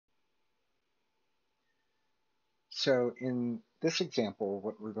So in this example,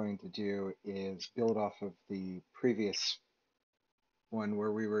 what we're going to do is build off of the previous one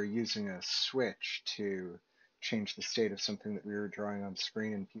where we were using a switch to change the state of something that we were drawing on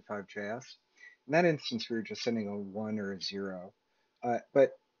screen in p5.js. In that instance, we were just sending a 1 or a 0.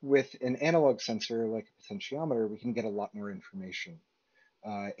 But with an analog sensor like a potentiometer, we can get a lot more information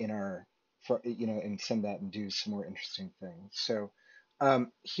in our, and send that and do some more interesting things. So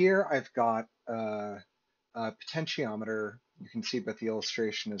here I've got a potentiometer. You can see both the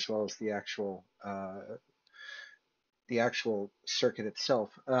illustration as well as the actual circuit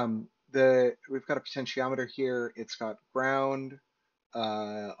itself. We've got a potentiometer here. It's got ground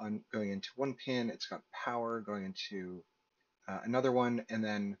on going into one pin. It's got power going into another one, and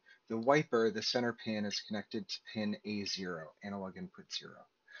then the wiper, the center pin, is connected to pin A0, analog input 0.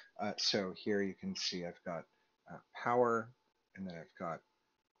 So here you can see I've got power, and then I've got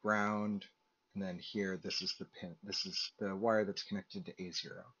ground, and then here this is the pin. This is the wire that's connected to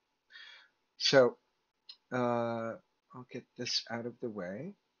A0. So I'll get this out of the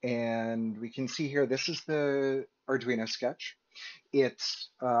way. And we can see here, this is the Arduino sketch. I've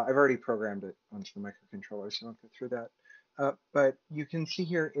already programmed it onto the microcontroller, so I won't go through that. But you can see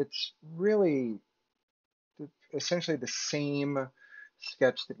here, it's really essentially the same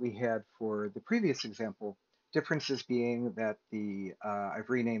sketch that we had for the previous example. Differences being that I've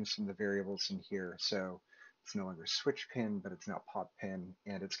renamed some of the variables in here. So it's no longer switch pin, but it's now pot pin,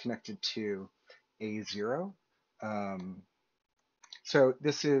 and it's connected to A0. So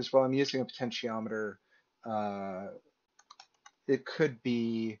this is, while I'm using a potentiometer, uh, it could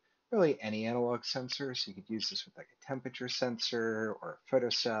be really any analog sensor. So you could use this with like a temperature sensor or a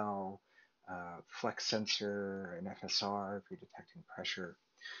photocell, flex sensor, an FSR if you're detecting pressure.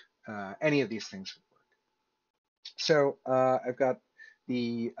 Any of these things would work. So I've got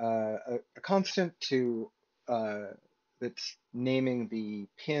a constant to that's naming the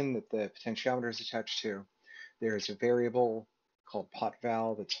pin that the potentiometer is attached to. There's a variable called pot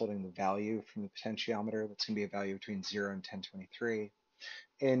val that's holding the value from the potentiometer. That's going to be a value between 0 and 1023.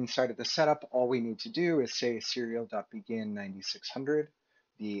 Inside of the setup, all we need to do is say serial.begin 9600.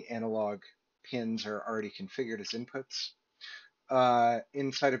 The analog pins are already configured as inputs.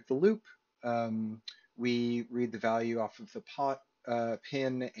 Inside of the loop, we read the value off of the pot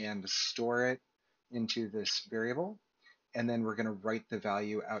pin and store it into this variable. And then we're going to write the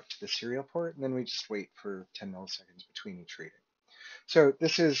value out to the serial port, and then we just wait for 10 milliseconds between each reading. So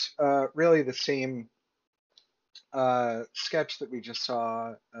this is really the same sketch that we just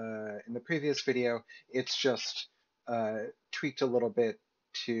saw in the previous video. It's just tweaked a little bit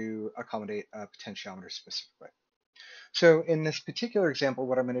to accommodate a potentiometer specifically. So in this particular example,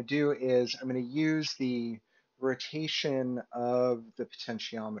 what I'm going to do is I'm going to use the rotation of the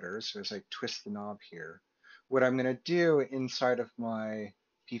potentiometer. So as I twist the knob here, what I'm going to do inside of my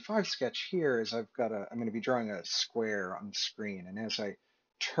P5 sketch here is I'm going to be drawing a square on the screen. And as I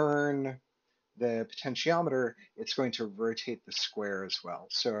turn the potentiometer, it's going to rotate the square as well.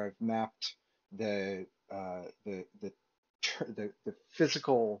 So I've mapped the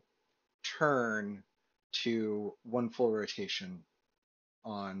physical turn to one full rotation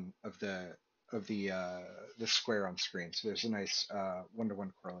of the square on screen. So there's a nice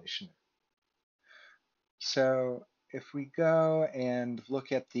one-to-one correlation there. So if we go and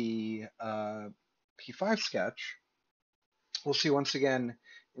look at the P5 sketch, we'll see once again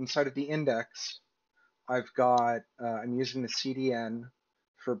inside of the index, I'm using the CDN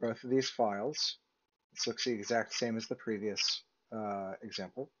for both of these files. This looks the exact same as the previous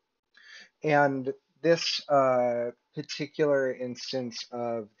example. And this particular instance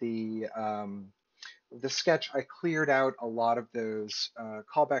of the sketch, I cleared out a lot of those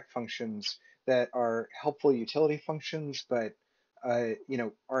callback functions that are helpful utility functions, but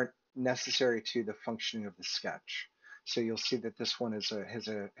aren't necessary to the functioning of the sketch. So you'll see that this one has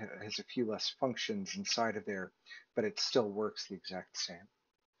a few less functions inside of there, but it still works the exact same.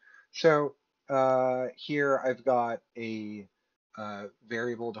 So here I've got a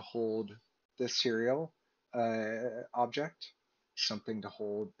variable to hold the serial object, something to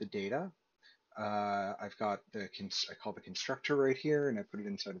hold the data. I've got I call the constructor right here, and I put it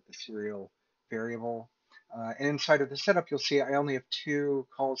inside of the serial variable. And inside of the setup, you'll see I only have two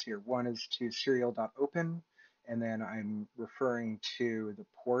calls here. One is to serial.open, and then I'm referring to the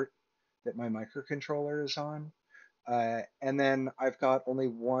port that my microcontroller is on. And then I've got only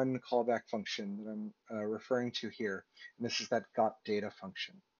one callback function that I'm referring to here, and this is that got data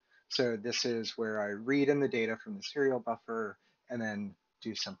function. So this is where I read in the data from the serial buffer and then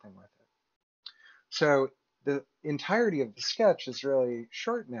do something with it. So the entirety of the sketch is really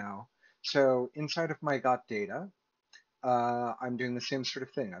short now. So inside of my got data, I'm doing the same sort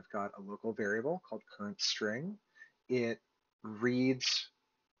of thing. I've got a local variable called current string. It reads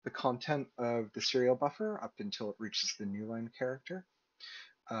the content of the serial buffer up until it reaches the new line character.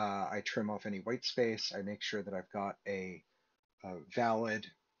 I trim off any white space. I make sure that I've got a valid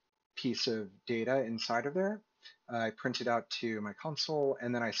piece of data inside of there. I print it out to my console,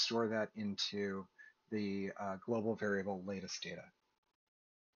 and then I store that into the global variable latest data.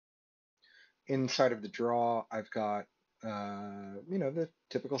 Inside of the draw, I've got the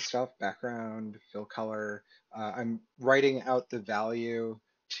typical stuff: background, fill color. I'm writing out the value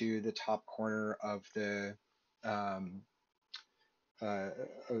to the top corner um, uh,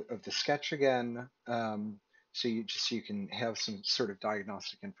 of the sketch again, so you can have some sort of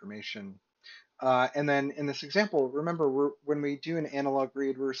diagnostic information. And then in this example, remember, when we do an analog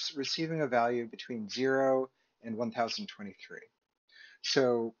read, we're receiving a value between 0 and 1023.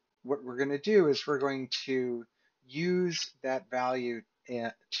 So what we're going to do is we're going to use that value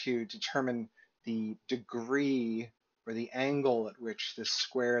to determine the degree or the angle at which the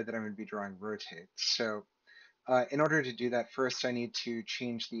square that I'm going to be drawing rotates. So in order to do that, first I need to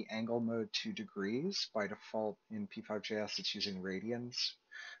change the angle mode to degrees. By default in p5.js, it's using radians.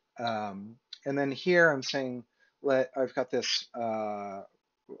 And then here I'm saying I've got this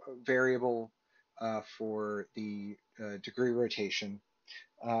variable for the degree rotation,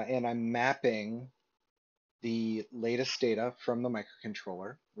 and I'm mapping the latest data from the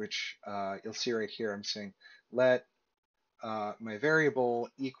microcontroller, which you'll see right here. I'm saying let my variable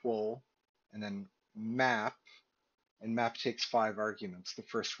equal, and then map, and map takes 5 arguments. The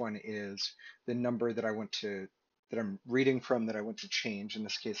first one is the number that I'm reading from that I want to change. In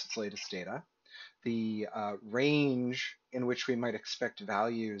this case, it's latest data. The range in which we might expect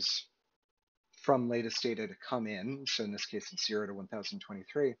values from latest data to come in. So in this case, it's 0 to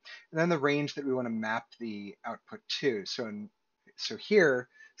 1023. And then the range that we want to map the output to. So here,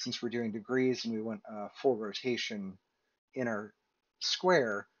 since we're doing degrees and we want a full rotation in our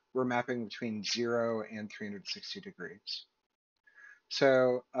square, we're mapping between 0 and 360 degrees.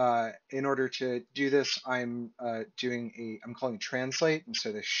 So in order to do this, I'm calling translate, and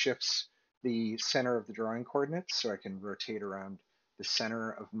so this shifts the center of the drawing coordinates, so I can rotate around the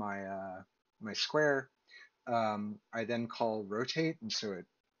center of my square. I then call rotate, and so it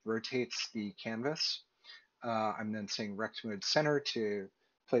rotates the canvas. I'm then saying rect mode center to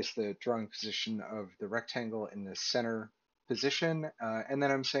place the drawing position of the rectangle in the center position, and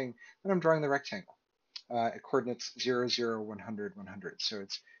then I'm saying that I'm drawing the rectangle at coordinates 0, 0, 100, 100. So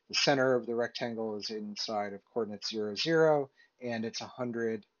it's the center of the rectangle is inside of coordinates 0, 0, and it's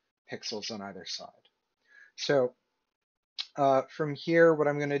 100 pixels on either side. So from here, what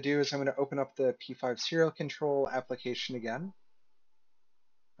I'm going to do is I'm going to open up the P5 serial control application again.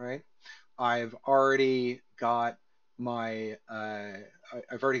 Right? I've already got the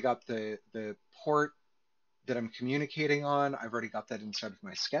port that I'm communicating on. I've already got that inside of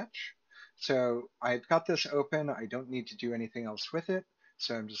my sketch. So I've got this open. I don't need to do anything else with it.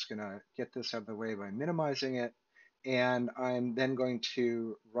 So I'm just going to get this out of the way by minimizing it. And I'm then going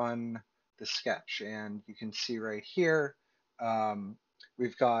to run the sketch. And you can see right here,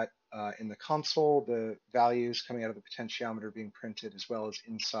 we've got in the console the values coming out of the potentiometer being printed, as well as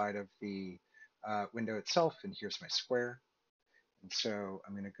inside of the window itself. And here's my square. And so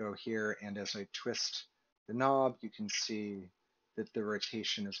I'm going to go here, and as I twist the knob, you can see that the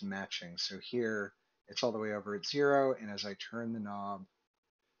rotation is matching. So here, it's all the way over at 0, and as I turn the knob,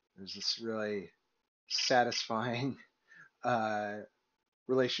 there's this really satisfying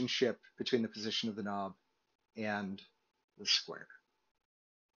relationship between the position of the knob and the square.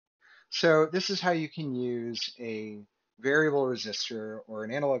 So this is how you can use a variable resistor or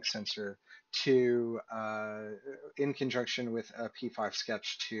an analog sensor to, in conjunction with a P5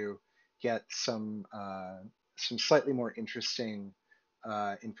 sketch, to get some slightly more interesting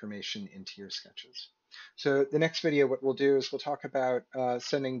information into your sketches. So the next video, what we'll do is we'll talk about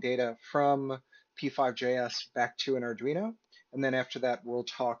sending data from p5.js back to an Arduino. And then after that, we'll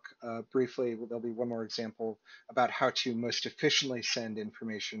talk briefly, there'll be one more example about how to most efficiently send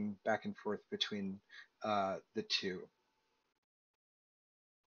information back and forth between the two.